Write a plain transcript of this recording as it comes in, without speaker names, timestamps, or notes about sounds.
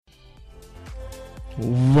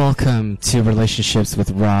Welcome to Relationships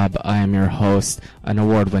with Rob. I am your host, an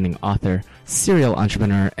award-winning author, serial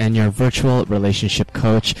entrepreneur, and your virtual relationship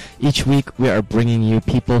coach. Each week, we are bringing you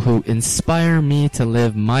people who inspire me to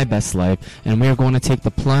live my best life, and we are going to take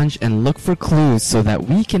the plunge and look for clues so that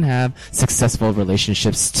we can have successful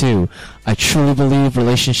relationships too. I truly believe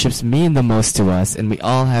relationships mean the most to us, and we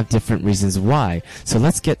all have different reasons why. So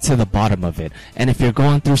let's get to the bottom of it. And if you're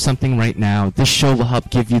going through something right now, this show will help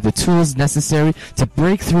give you the tools necessary to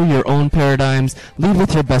break through your own paradigms, lead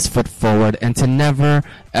with your best foot forward, and to never,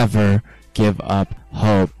 ever give up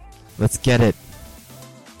hope. Let's get it.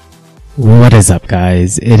 What is up,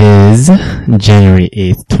 guys? It is January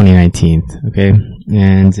 8th, 2019, okay?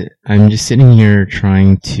 And I'm just sitting here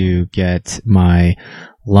trying to get my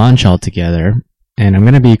launch all together, and I'm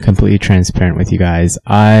going to be completely transparent with you guys.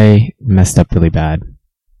 I messed up really bad.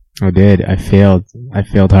 I did. I failed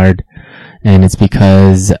hard, and it's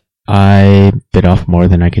because I bit off more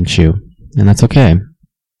than I can chew, and that's okay.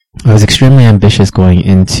 I was extremely ambitious going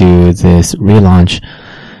into this relaunch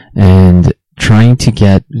and trying to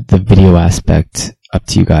get the video aspect up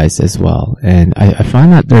to you guys as well. And I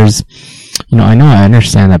find that there's, I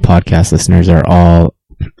understand that podcast listeners are all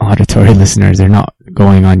auditory listeners. They're not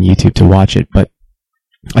going on YouTube to watch it, but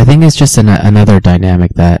I think it's just another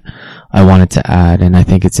dynamic that I wanted to add, and I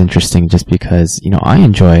think it's interesting just because, I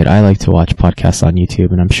enjoy it. I like to watch podcasts on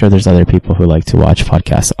YouTube, and I'm sure there's other people who like to watch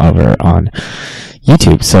podcasts over on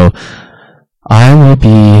YouTube. So I will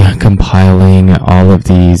be compiling all of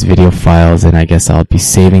these video files, and I guess I'll be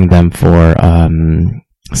saving them for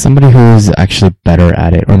somebody who's actually better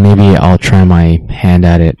at it, or maybe I'll try my hand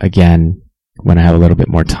at it again when I have a little bit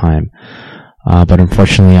more time. But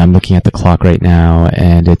unfortunately, I'm looking at the clock right now,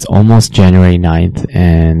 and it's almost January 9th,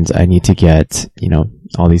 and I need to get,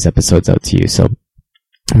 all these episodes out to you. So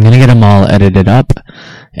I'm going to get them all edited up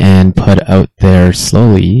and put out there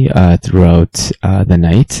slowly throughout the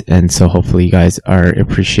night. And so hopefully you guys are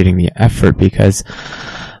appreciating the effort, because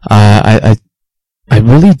I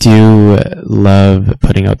really do love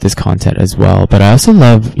putting out this content as well, but I also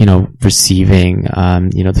love, receiving,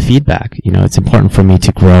 the feedback. It's important for me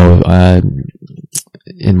to grow,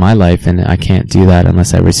 in my life, and I can't do that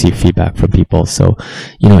unless I receive feedback from people. So,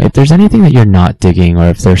 if there's anything that you're not digging, or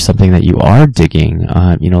if there's something that you are digging,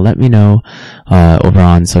 let me know, over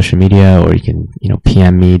on social media, or you can,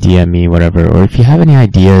 PM me, DM me, whatever. Or if you have any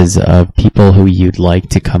ideas of people who you'd like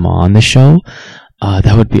to come on the show,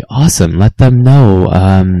 that would be awesome. Let them know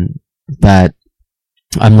that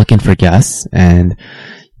I'm looking for guests, and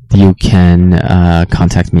you can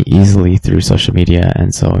contact me easily through social media.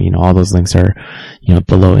 And so, all those links are,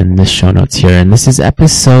 below in the show notes here. And this is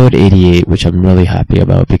episode 88, which I'm really happy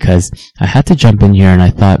about, because I had to jump in here and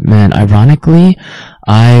I thought, man, ironically,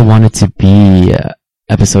 I wanted to be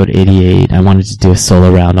episode 88. I wanted to do a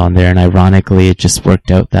solo round on there, and ironically it just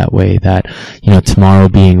worked out that way, that tomorrow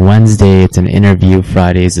being Wednesday, it's an interview,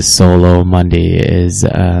 Friday is a solo, Monday is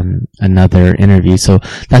another interview. So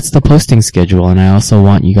that's the posting schedule, and I also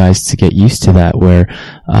want you guys to get used to that, where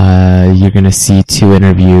you're going to see 2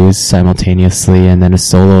 interviews simultaneously and then a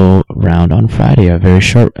solo round on Friday, a very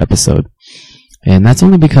short episode. And that's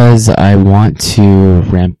only because I want to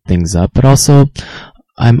ramp things up, but also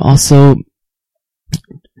I'm also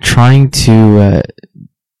trying to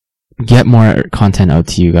get more content out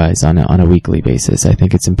to you guys on a weekly basis. I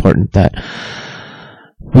think it's important that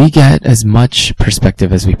we get as much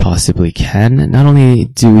perspective as we possibly can. Not only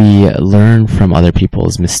do we learn from other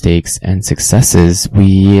people's mistakes and successes,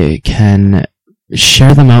 we can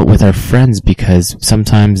share them out with our friends, because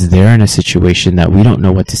sometimes they're in a situation that we don't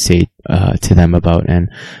know what to say to them about, and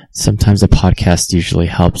sometimes a podcast usually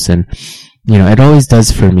helps. And it always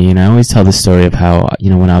does for me. And I always tell the story of how,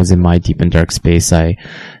 when I was in my deep and dark space, I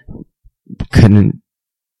couldn't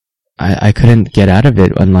get out of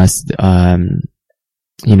it unless, I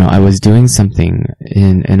was doing something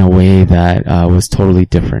in a way that, was totally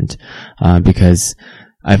different. Because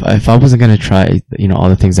if I wasn't going to try, all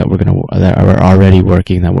the things that are already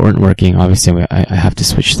working, that weren't working, obviously I have to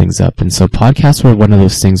switch things up. And so podcasts were one of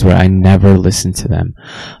those things where I never listened to them.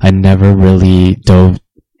 I never really dove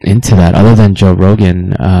into that, other than Joe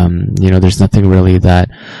Rogan. There's nothing really that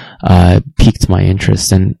piqued my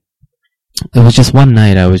interest. And it was just one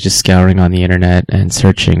night I was just scouring on the internet and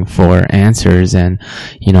searching for answers, and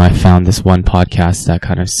I found this one podcast that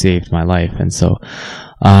kind of saved my life. And so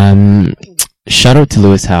shout out to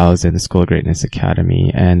Lewis Howes and the School of Greatness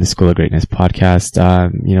Academy and the School of Greatness podcast.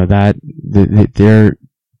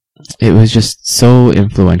 it was just so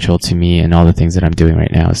influential to me and all the things that I'm doing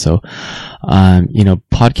right now. So,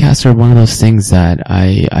 podcasts are one of those things that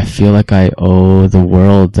I feel like I owe the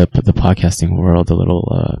world, the podcasting world, a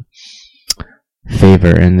little,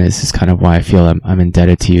 favor. And this is kind of why I feel I'm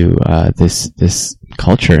indebted to you, this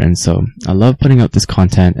culture. And so I love putting out this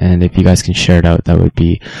content. And if you guys can share it out, that would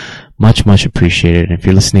be much, much appreciated. And if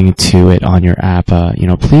you're listening to it on your app,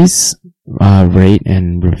 please rate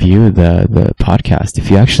and review the podcast. If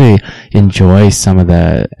you actually enjoy some of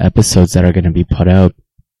the episodes that are going to be put out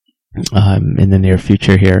in the near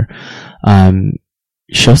future here,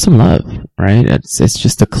 show some love, right? It's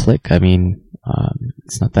just a click. I mean,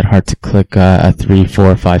 it's not that hard to click a 3,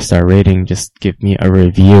 4, 5-star rating. Just give me a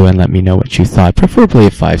review and let me know what you thought, preferably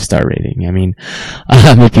a 5-star rating. I mean,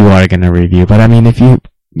 if you are going to review, but I mean, if you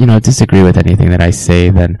disagree with anything that I say,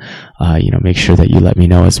 then, make sure that you let me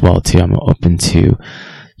know as well too. I'm open to,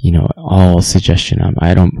 all suggestion.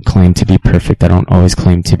 I don't claim to be perfect. I don't always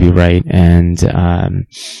claim to be right. And,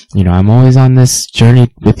 I'm always on this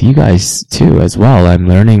journey with you guys too as well. I'm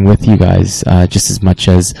learning with you guys, just as much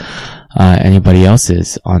as, anybody else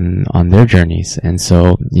is on their journeys. And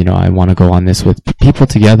so, I want to go on this with people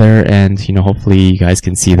together, and, hopefully you guys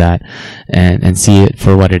can see that and see it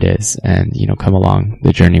for what it is, and, come along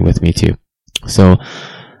the journey with me too. So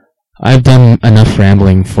I've done enough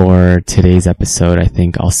rambling for today's episode. I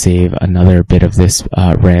think I'll save another bit of this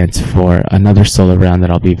rant for another solo round that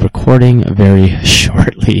I'll be recording very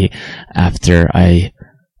shortly after I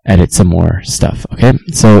edit some more stuff. Okay,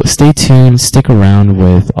 so stay tuned, stick around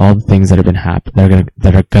with all the things that have been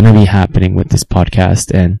that are gonna be happening with this podcast,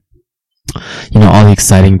 and all the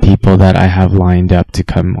exciting people that I have lined up to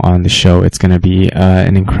come on the show. It's gonna be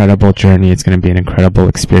an incredible journey. It's gonna be an incredible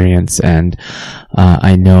experience, and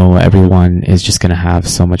I know everyone is just gonna have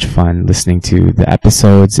so much fun listening to the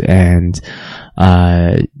episodes and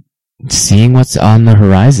seeing what's on the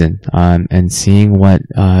horizon, and seeing what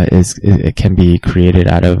it can be created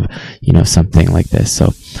out of something like this.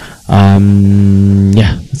 So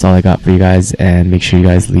that's all I got for you guys, and make sure you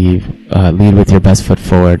guys lead with your best foot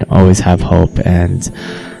forward. Always have hope, and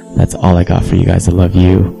that's all I got for you guys. I love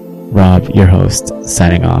you. Rob, your host,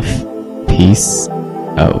 signing off. Peace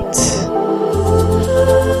out.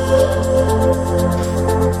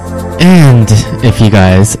 And if you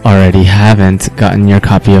guys already haven't gotten your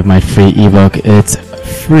copy of my free ebook, it's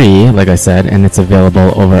free, like I said, and it's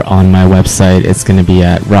available over on my website. It's going to be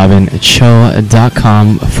at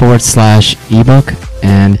robincho.com/ebook.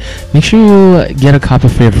 And make sure you get a copy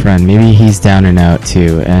for your friend. Maybe he's down and out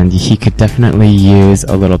too, and he could definitely use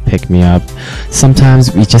a little pick-me-up.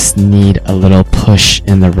 Sometimes we just need a little push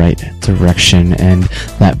in the right direction, and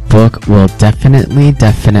that book will definitely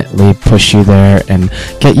push you there and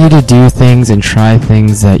get you to do things and try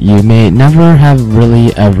things that you may never have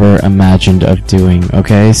really ever imagined of doing.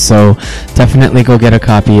 Okay, so definitely go get a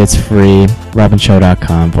copy. It's free.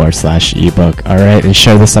 robincho.com/ebook. Alright, and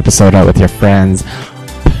share this episode out with your friends.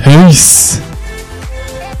 Peace!